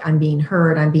know, like, I'm being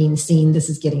heard, I'm being seen, this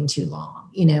is getting too long,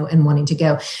 and wanting to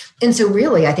go. And so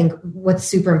really, I think what's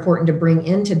super important to bring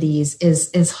into these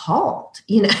is halt,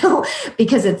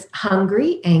 because it's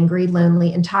hungry, angry,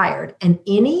 lonely, and tired. And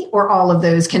any or all of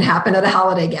those can happen at a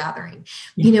holiday gathering,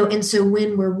 and so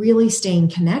when we're really staying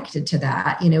connected to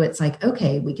that, it's like,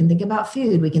 okay, we can think about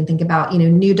food. We can think about,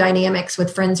 new dynamics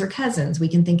with friends or cousins. We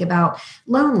can think about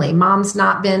lonely. Mom's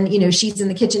not been, she's in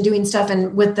the kitchen doing stuff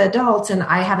and with the adults, and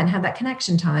I haven't had that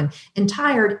connection time. And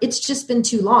tired, it's just been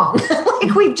too long.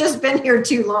 Like we've just been here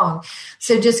too long.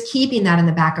 So just keeping that in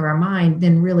the back of our mind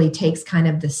then really takes kind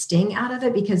of the sting out of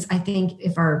it, because I think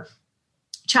if our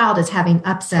child is having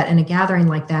upset in a gathering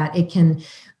like that, it can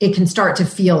start to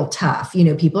feel tough.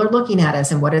 People are looking at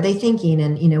us and what are they thinking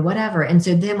and, whatever. And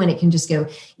so then when it can just go,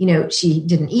 she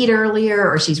didn't eat earlier,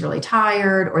 or she's really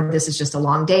tired, or this is just a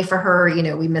long day for her,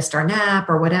 we missed our nap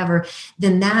or whatever,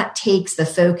 then that takes the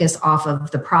focus off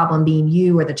of the problem being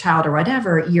you or the child or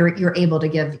whatever. You're able to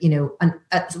give,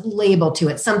 a label to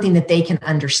it, something that they can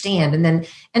understand.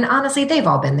 And honestly, they've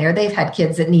all been there. They've had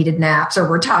kids that needed naps or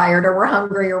were tired or were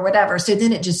hungry or whatever. So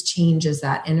then it just changes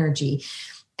that energy.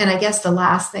 And I guess the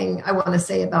last thing I want to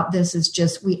say about this is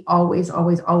just, we always,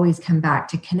 always, always come back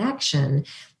to connection.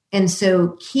 And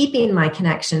so keeping my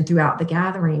connection throughout the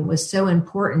gathering was so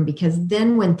important, because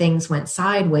then when things went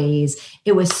sideways,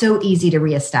 it was so easy to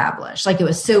reestablish. Like it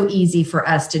was so easy for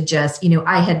us to just,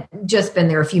 I had just been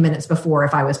there a few minutes before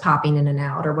if I was popping in and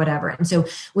out or whatever. And so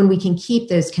when we can keep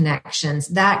those connections,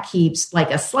 that keeps like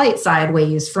a slight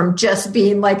sideways from just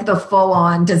being like the full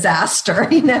on disaster,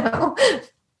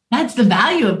 That's the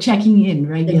value of checking in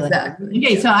regularly. Exactly.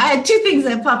 Okay, so I had two things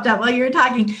that popped up while you were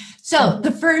talking. So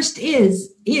the first is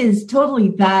totally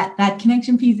that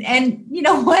connection piece. And you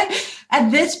know what? At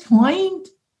this point,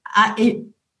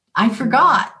 I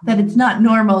forgot that it's not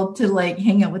normal to like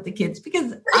hang out with the kids,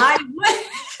 because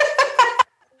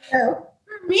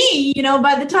for me,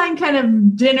 by the time kind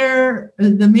of dinner,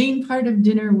 the main part of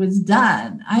dinner was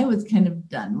done, I was kind of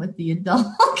done with the adult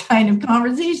kind of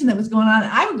conversation that was going on.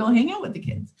 I would go hang out with the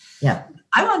kids. Yeah.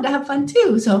 I wanted to have fun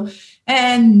too. So,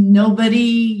 and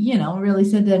nobody, really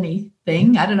said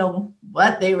anything. I don't know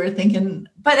what they were thinking.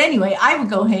 But anyway, I would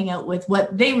go hang out with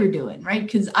what they were doing, right?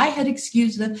 Because I had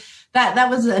excused them. That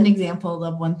was an example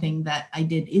of one thing that I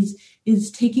did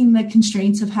is taking the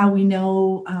constraints of how we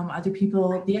know other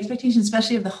people, the expectation,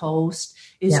 especially of the host,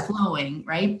 is flowing,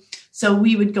 right? So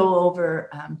we would go over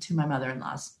to my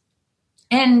mother-in-law's.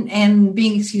 And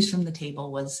being excused from the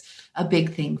table was a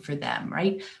big thing for them,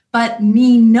 right? But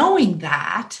me knowing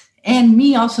that, and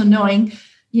me also knowing,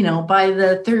 by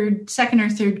the second or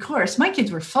third course, my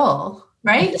kids were full,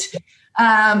 right?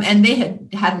 And they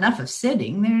had enough of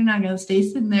sitting. They're not going to stay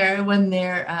sitting there when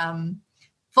they're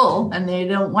full and they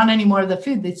don't want any more of the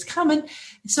food that's coming.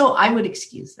 So I would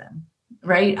excuse them,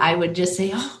 right? I would just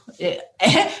say,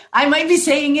 I might be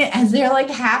saying it as they're like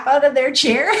half out of their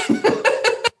chair.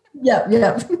 Yep.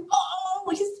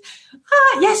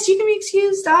 Yes, you can be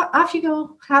excused. Off you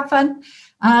go. Have fun.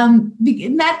 And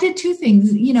that did two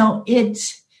things.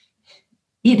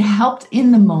 It helped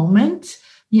in the moment,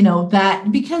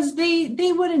 that because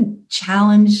they wouldn't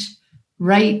challenge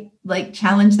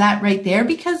that right there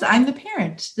because I'm the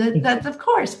parent. That's of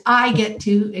course I get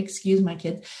to excuse my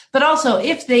kids. But also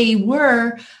if they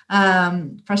were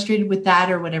frustrated with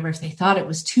that or whatever, if they thought it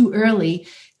was too early,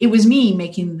 it was me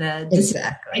making the decision.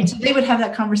 Exactly. Right? So they would have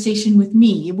that conversation with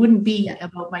me. It wouldn't be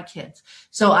about my kids.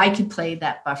 So I could play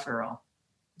that buffer role.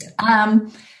 Yeah.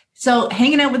 So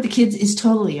hanging out with the kids is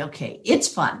totally okay. It's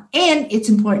fun. And it's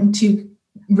important to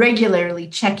regularly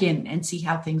check in and see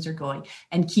how things are going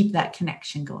and keep that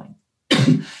connection going.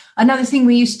 Another thing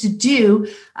we used to do,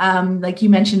 like you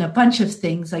mentioned, a bunch of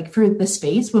things like for the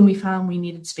space, when we found we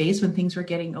needed space, when things were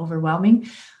getting overwhelming,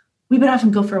 we would often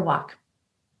go for a walk.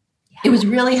 Yeah. It was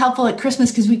really helpful at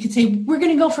Christmas because we could say, we're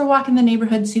going to go for a walk in the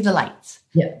neighborhood, see the lights.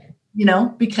 Yeah.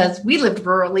 Because we lived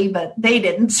rurally, but they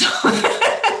didn't.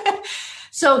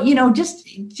 So,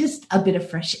 just a bit of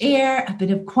fresh air, a bit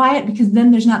of quiet, because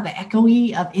then there's not the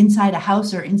echoey of inside a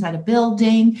house or inside a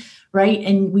building, right?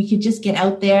 And we could just get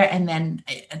out there. And then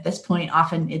at this point,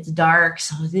 often it's dark.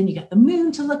 So then you got the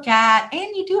moon to look at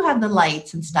and you do have the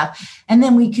lights and stuff. And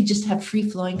then we could just have free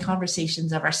flowing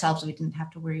conversations of ourselves. We didn't have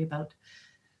to worry about,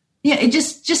 it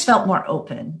just felt more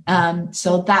open.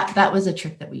 So that was a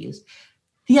trick that we used.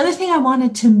 The other thing I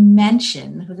wanted to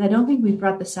mention, because I don't think we've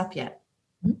brought this up yet,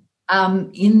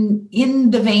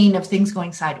 in the vein of things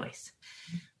going sideways.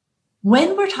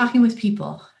 When we're talking with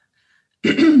people,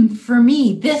 for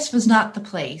me, this was not the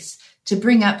place to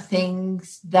bring up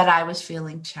things that I was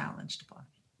feeling challenged by,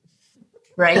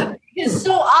 right? Yeah. Because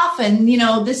so often,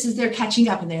 this is they're catching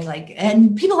up and they're like,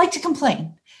 and people like to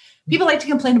complain. People like to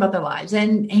complain about their lives.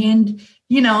 And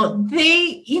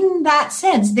they, in that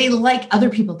sense, they like other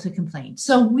people to complain.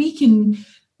 So we can,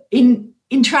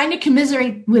 in trying to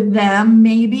commiserate with them,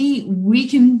 maybe we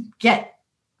can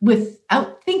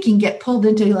without thinking, get pulled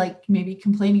into like maybe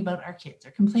complaining about our kids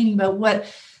or complaining about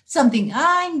something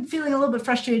I'm feeling a little bit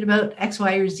frustrated about X,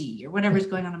 Y, or Z or whatever's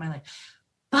going on in my life.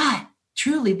 But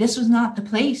truly, this was not the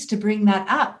place to bring that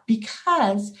up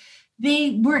because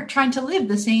they weren't trying to live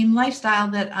the same lifestyle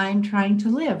that I'm trying to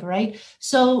live, right?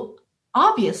 So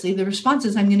obviously the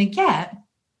responses I'm going to get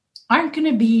aren't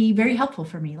going to be very helpful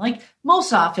for me. Like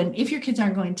most often, if your kids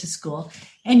aren't going to school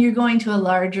and you're going to a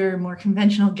larger, more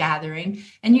conventional gathering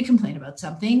and you complain about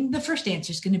something, the first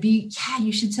answer is going to be, yeah,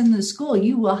 you should send them to school.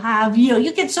 You will have,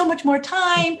 you'll get so much more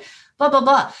time, blah, blah,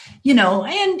 blah,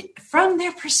 and from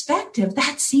their perspective,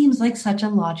 that seems like such a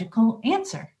logical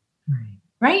answer,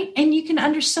 right? And you can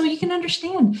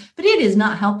understand, but it is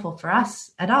not helpful for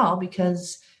us at all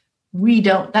because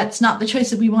that's not the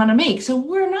choice that we want to make. So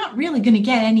we're not really going to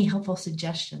get any helpful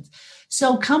suggestions.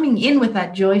 So coming in with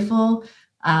that joyful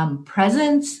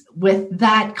presence, with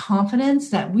that confidence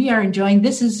that we are enjoying,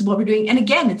 this is what we're doing. And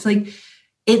again, it's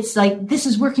like, this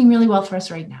is working really well for us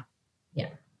right now. Yeah.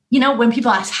 When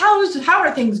people ask, how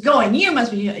are things going? You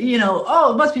must be, it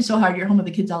must be so hard. You're home with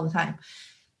the kids all the time.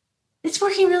 It's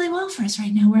working really well for us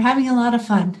right now. We're having a lot of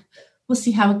fun. We'll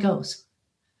see how it goes.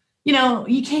 You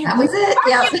can't. That was it.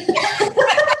 Yeah.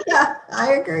 Yeah,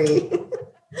 I agree.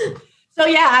 So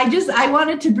yeah, I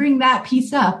wanted to bring that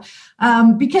piece up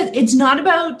because it's not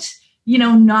about,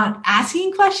 not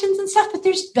asking questions and stuff, but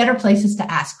there's better places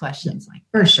to ask questions.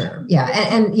 For sure. Yeah.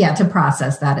 And yeah, to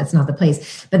process that, it's not the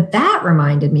place. But that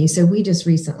reminded me. So we just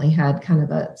recently had kind of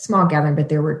a small gathering, but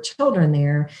there were children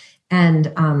there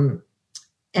and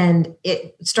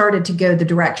it started to go the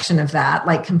direction of that,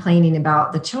 like complaining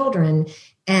about the children.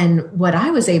 And what I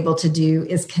was able to do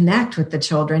is connect with the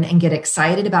children and get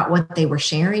excited about what they were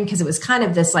sharing because it was kind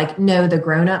of this like, no, the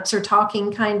grownups are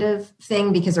talking kind of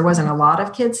thing because there wasn't a lot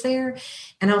of kids there.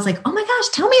 And I was like, oh my gosh,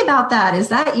 tell me about that. Is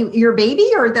that your baby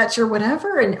or that's your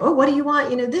whatever? And oh, what do you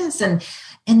want? This.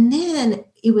 And then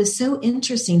it was so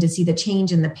interesting to see the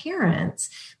change in the parents,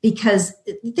 because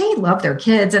they love their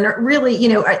kids and are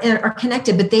really, are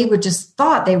connected, but they would just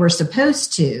thought they were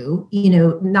supposed to,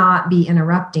 not be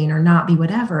interrupting or not be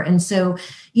whatever. And so,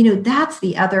 that's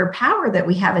the other power that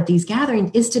we have at these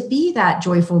gatherings, is to be that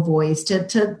joyful voice,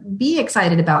 to be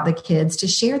excited about the kids, to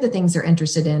share the things they're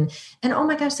interested in. And oh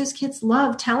my gosh, those kids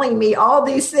love telling me all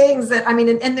these things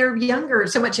and they're younger,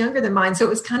 so much younger than mine. So it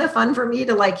was kind of fun for me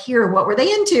to hear what were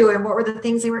they into and what were the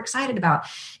things they were excited about.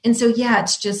 And so,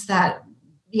 it's just that,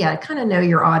 kind of know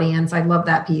your audience. I love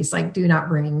that piece. Do not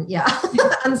bring,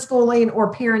 unschooling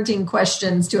or parenting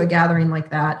questions to a gathering like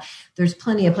that. There's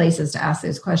plenty of places to ask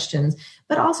those questions,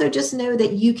 but also just know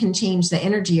that you can change the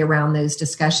energy around those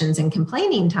discussions and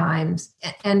complaining times.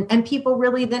 And people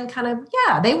really then kind of,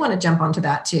 they want to jump onto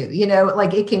that too.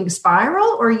 It can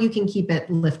spiral, or you can keep it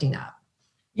lifting up.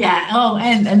 Yeah. Oh,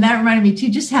 and that reminded me too,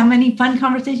 just how many fun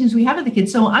conversations we have with the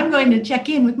kids. So I'm going to check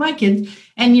in with my kids,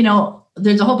 and,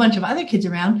 there's a whole bunch of other kids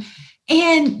around,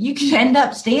 and you can end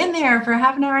up staying there for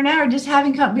half an hour, just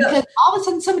having because all of a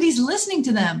sudden somebody's listening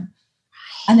to them.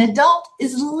 An adult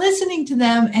is listening to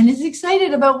them and is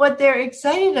excited about what they're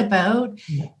excited about.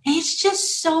 Yeah. It's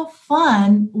just so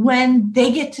fun when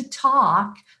they get to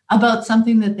talk about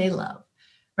something that they love.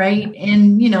 Right.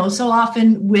 And, so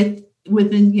often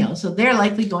within, so they're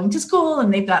likely going to school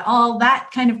and they've got all that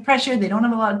kind of pressure. They don't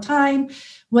have a lot of time,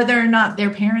 whether or not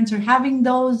their parents are having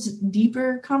those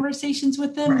deeper conversations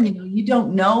with them. Right. You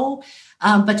don't know,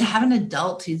 but to have an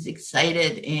adult who's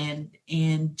excited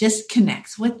and just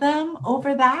connects with them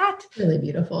over that. Really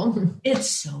beautiful. It's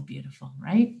so beautiful,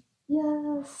 right?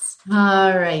 Yes.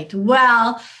 All right.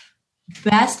 Well,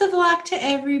 best of luck to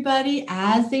everybody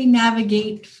as they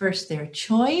navigate first their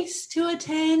choice to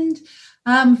attend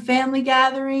family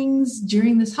gatherings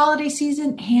during this holiday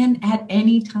season and at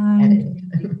any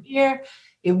time here.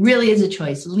 It really is a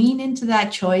choice. Lean into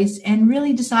that choice and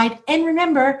really decide. And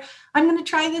remember, I'm going to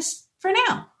try this for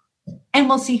now, and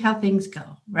we'll see how things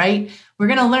go, right? We're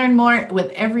going to learn more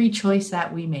with every choice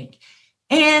that we make.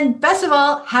 And best of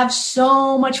all, have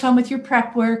so much fun with your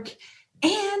prep work,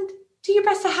 and do your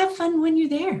best to have fun when you're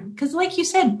there. Because like you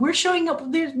said, we're showing up.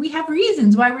 We have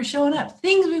reasons why we're showing up,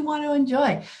 things we want to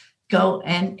enjoy. Go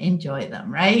and enjoy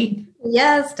them, right?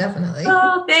 Yes, definitely.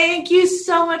 Oh, thank you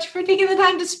so much for taking the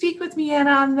time to speak with me,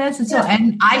 Anna, on this.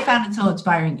 And I found it so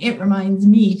inspiring. It reminds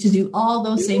me to do all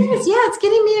those same things. Yeah, it's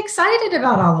getting me excited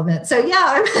about all of it. So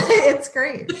it's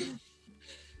great.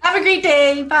 Have a great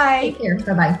day. Bye. Take care.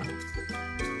 Bye-bye.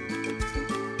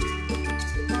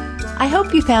 I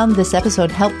hope you found this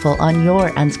episode helpful on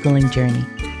your unschooling journey.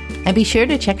 And be sure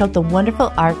to check out the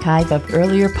wonderful archive of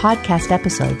earlier podcast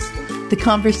episodes. The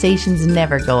conversations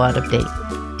never go out of date.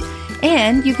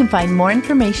 And you can find more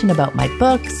information about my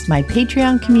books, my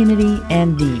Patreon community,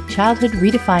 and the Childhood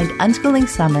Redefined Unschooling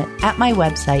Summit at my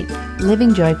website,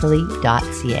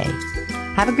 livingjoyfully.ca.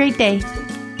 Have a great day.